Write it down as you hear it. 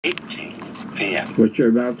18 p.m. What you're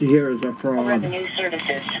about to hear is a fraud. Revenue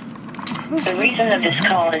Services. The reason of this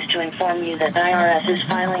call is to inform you that the IRS is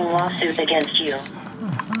filing a lawsuit against you.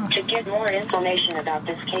 To get more information about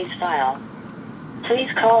this case file,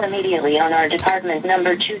 please call immediately on our department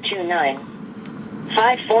number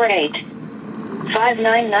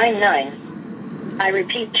 229-548-5999. I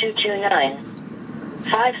repeat,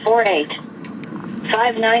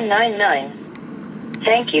 229-548-5999.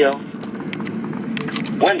 Thank you.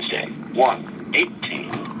 Wednesday,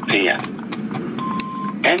 1:18 p.m.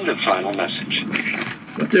 End of final message.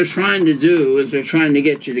 What they're trying to do is they're trying to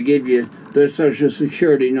get you to give you their Social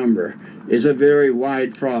Security number. It's a very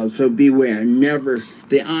wide fraud, so beware. Never.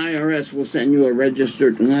 The IRS will send you a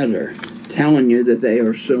registered letter telling you that they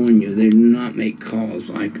are suing you. They do not make calls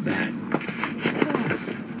like that.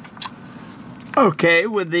 Okay,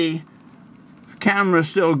 with the camera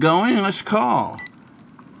still going, let's call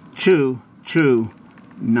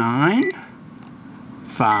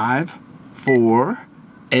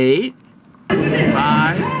 229-548-5999.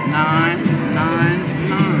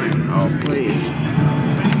 Oh, please.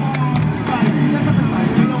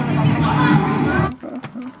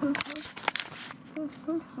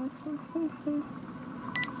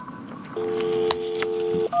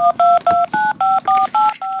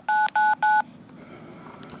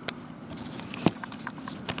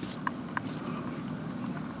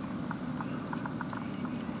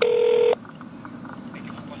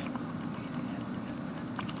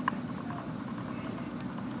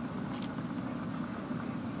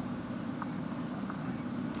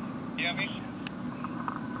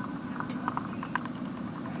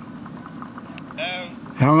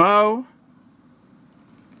 Hello?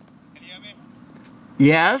 Can you hear me?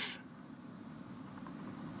 Yes?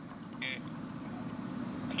 Okay.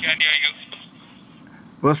 I can't hear you.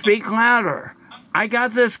 Well, speak louder. I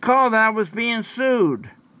got this call that I was being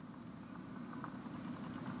sued.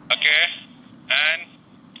 Okay. And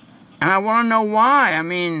I want to know why. I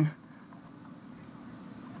mean,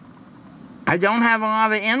 I don't have a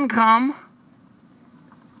lot of income.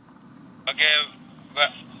 Okay.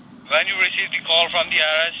 When you received the call from the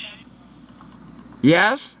IRS?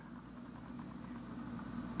 Yes?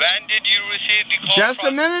 When did you receive the call Just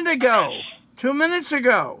from a minute ago. IRS? 2 minutes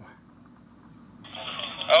ago.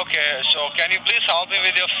 Okay, so can you please help me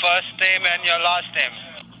with your first name and your last name?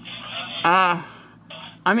 I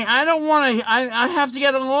mean, I don't want to, I have to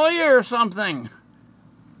get a lawyer or something.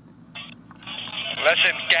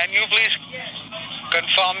 Listen, can you please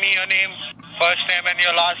confirm me your name, first name and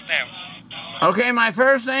your last name? Okay, my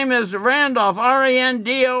first name is Randolfe,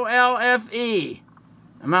 R-A-N-D-O-L-F-E.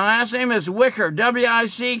 And my last name is Wicker,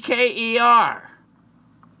 W-I-C-K-E-R.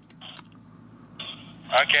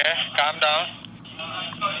 Okay, calm down.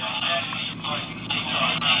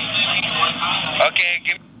 Okay,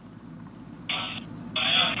 give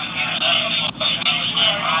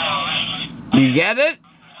You get it?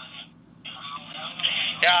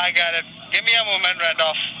 Yeah, I got it. Give me a moment,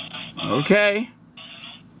 Randolph. Okay.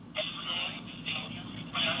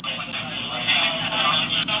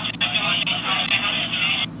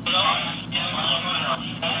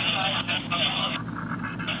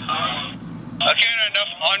 Okay,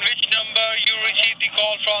 Randolph, on which number you received the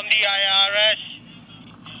call from the IRS?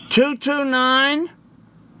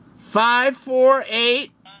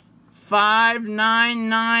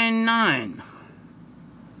 229-548-5999.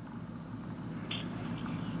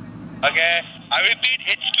 Okay, I repeat,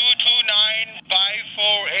 it's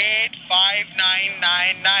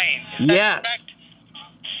 229-548-5999. Is that Yes. correct?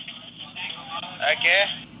 Okay.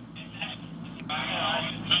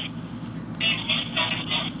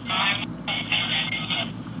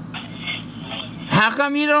 How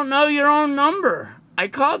come you don't know your own number? I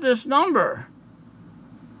called this number.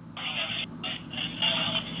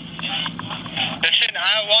 Listen,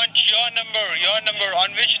 I want your number.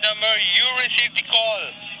 On which number you received the call?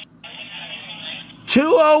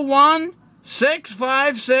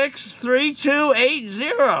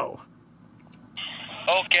 201-656-3280.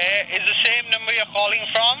 Okay, is the same number you're calling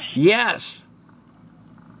from? Yes.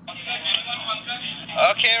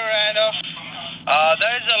 Okay, Randolph.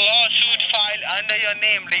 There is a lawsuit filed under your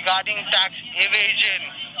name regarding tax evasion.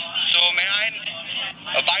 So may I,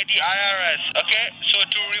 by the IRS. Okay, so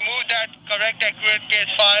to remove that correct, accurate case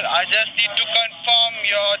file, I just need to confirm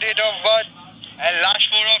your date of birth and last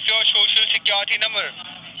four of your social security number.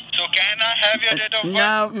 So can I have your date of birth?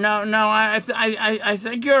 No. I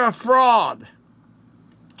think you're a fraud.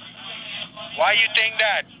 Why you think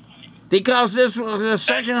that? Because this was the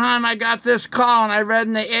second time I got this call, and I read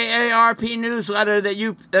in the AARP newsletter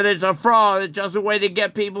that it's a fraud. It's just a way to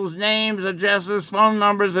get people's names, addresses, phone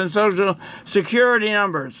numbers, and social security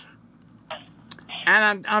numbers.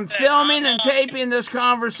 And I'm filming and taping this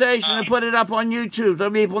conversation and put it up on YouTube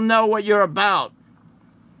so people know what you're about.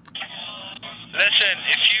 Listen,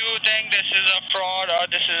 if you think this is a fraud or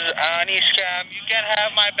this is any scam, you can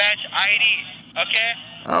have my bank ID, okay?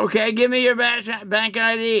 Okay, give me your bank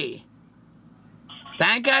ID.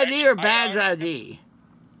 Bank ID or badge ID?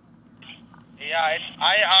 Yeah, it's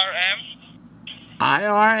IRM.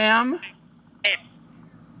 IRM?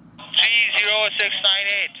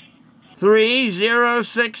 30698.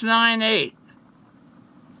 30698.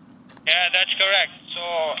 Yeah, that's correct.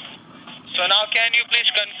 So now can you please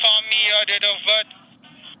confirm me your date of birth?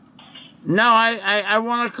 No, I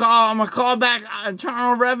want to call. I'm going to call back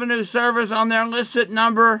Internal Revenue Service on their listed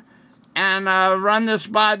number and run this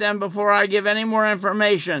by them before I give any more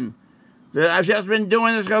information. I've just been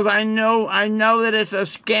doing this because I know that it's a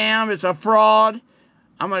scam, it's a fraud.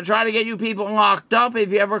 I'm going to try to get you people locked up.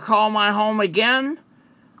 If you ever call my home again,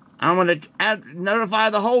 I'm going to notify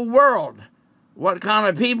the whole world what kind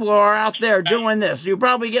of people are out there doing this. You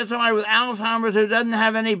probably get somebody with Alzheimer's who doesn't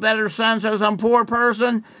have any better sense as some poor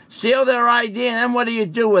person, steal their ID, and then what do you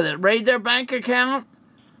do with it? Raid their bank account?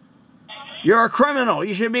 You're a criminal.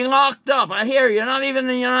 You should be locked up. I hear you're not even in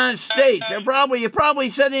the United States. You're probably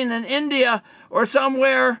sitting in India or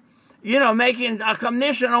somewhere, you know, making a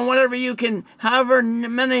commission on whatever you can, however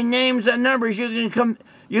many names and numbers you can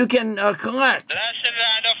collect. Listen,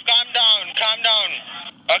 Randolph, calm down.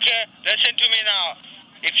 Okay, listen to me now.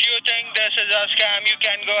 If you think this is a scam, you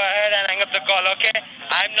can go ahead and hang up the call, okay?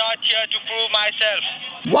 I'm not here to prove myself.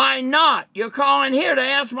 Why not? You're calling here to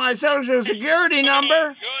ask my social security number.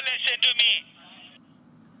 You listen to me.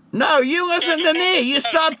 No, you listen to me. You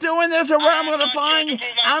stop doing this or I'm going to find you.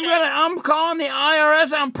 I'm calling the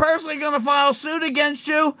IRS. I'm personally going to file suit against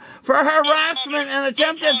you for harassment and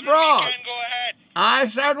attempted fraud. You can go ahead. I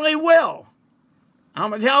certainly will.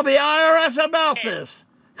 I'm going to tell the IRS about this.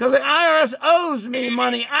 Because the IRS owes me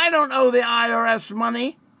money. I don't owe the IRS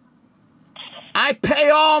money. I pay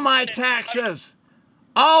all my taxes.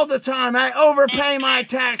 All the time. I overpay my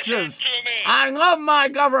taxes. I love my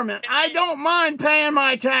government. I don't mind paying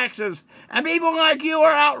my taxes. And people like you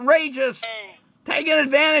are outrageous. Taking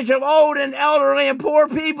advantage of old and elderly and poor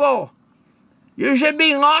people. You should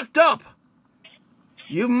be locked up.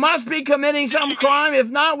 You must be committing some crime. If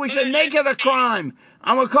not, we should make it a crime.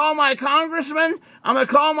 I'm going to call my congressman. I'm going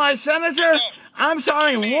to call my senator. I'm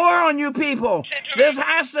starting war on you people. This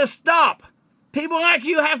has to stop. People like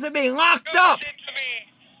you have to be locked up.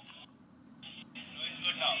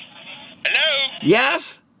 Hello?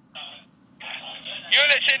 Yes? You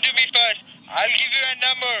listen to me first. I'll give you a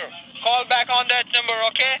number. Call back on that number,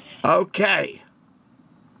 okay? Okay.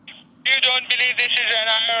 You don't believe this is an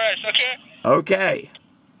IRS, okay? Okay.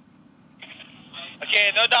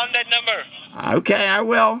 Okay, note down that number. Okay, I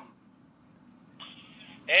will.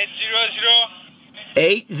 800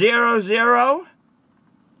 800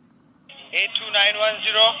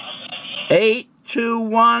 82910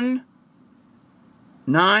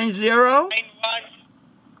 82190.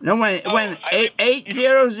 No, when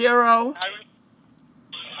 800.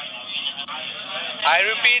 I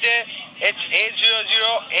repeat it. It's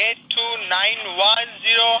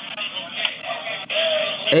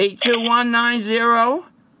 800-82910 82190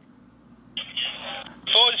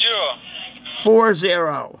 40.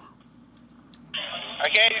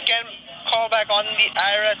 Okay, you can call back on the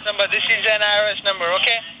IRS number. This is an IRS number,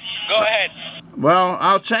 okay? Go ahead. Well,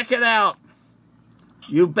 I'll check it out.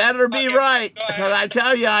 You better be right, go ahead. because I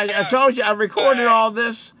tell you, I told you I recorded all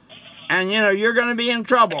this, and you know you're going to be in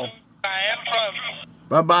trouble. I am from.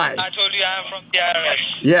 Bye-bye. I told you I am from the IRS.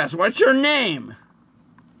 Yes, what's your name?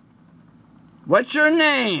 What's your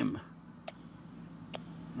name?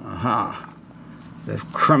 Aha. This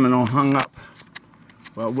criminal hung up.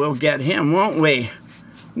 Well, we'll get him, won't we?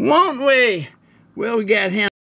 Won't we? We'll get him.